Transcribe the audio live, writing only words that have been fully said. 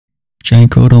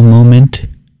GiantGrotle moment.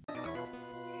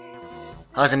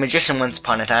 I was a magician once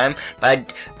upon a time,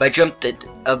 but I dreamt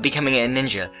of becoming a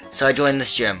ninja, so I joined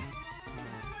this gym.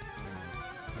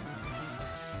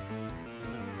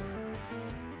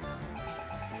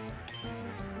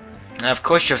 Now, of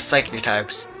course you have psychic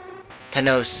types.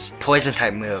 Tenno's poison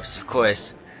type moves, of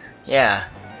course. Yeah.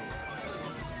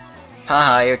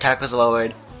 Haha, your attack was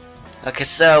lowered. Okay,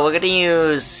 so we're gonna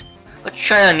use... Let's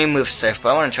try our new move, Surf,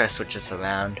 but I want to try to switch this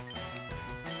around.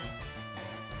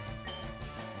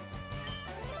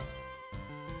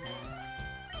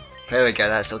 There we go,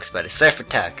 that looks better. Surf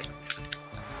attack.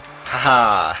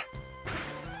 Haha.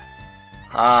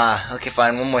 Okay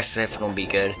fine, one more surf and it'll be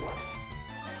good.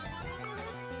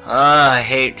 I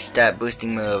hate stat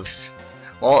boosting moves.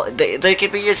 Well, they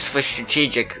can be used for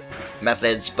strategic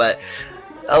methods, but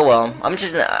oh well.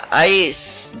 I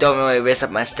don't really raise up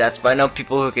my stats, but I know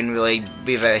people who can really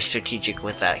be very strategic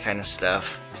with that kind of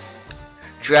stuff.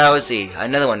 Drowsy,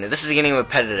 another one. This is getting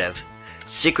repetitive.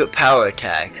 Secret power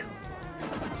attack.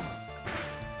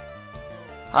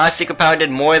 Secret power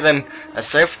did more than a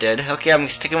surf did. Okay, I'm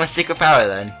sticking with secret power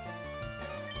then.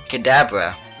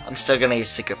 Kadabra. I'm still gonna use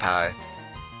secret power.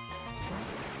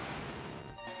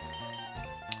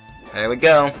 There we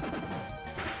go.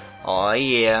 Oh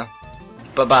yeah.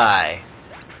 Bye-bye.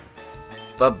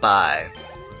 Bye-bye.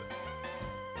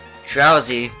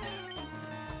 Drowsy.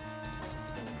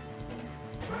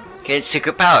 Okay, it's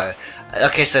secret power.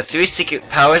 Okay, so 3 secret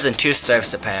powers and 2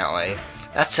 surfs apparently.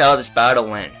 That's how this battle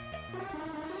went.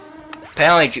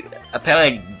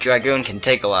 Apparently Dragoon can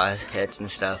take a lot of hits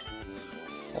and stuff.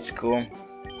 That's cool.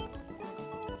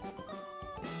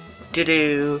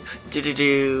 Do-do,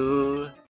 do-do-do.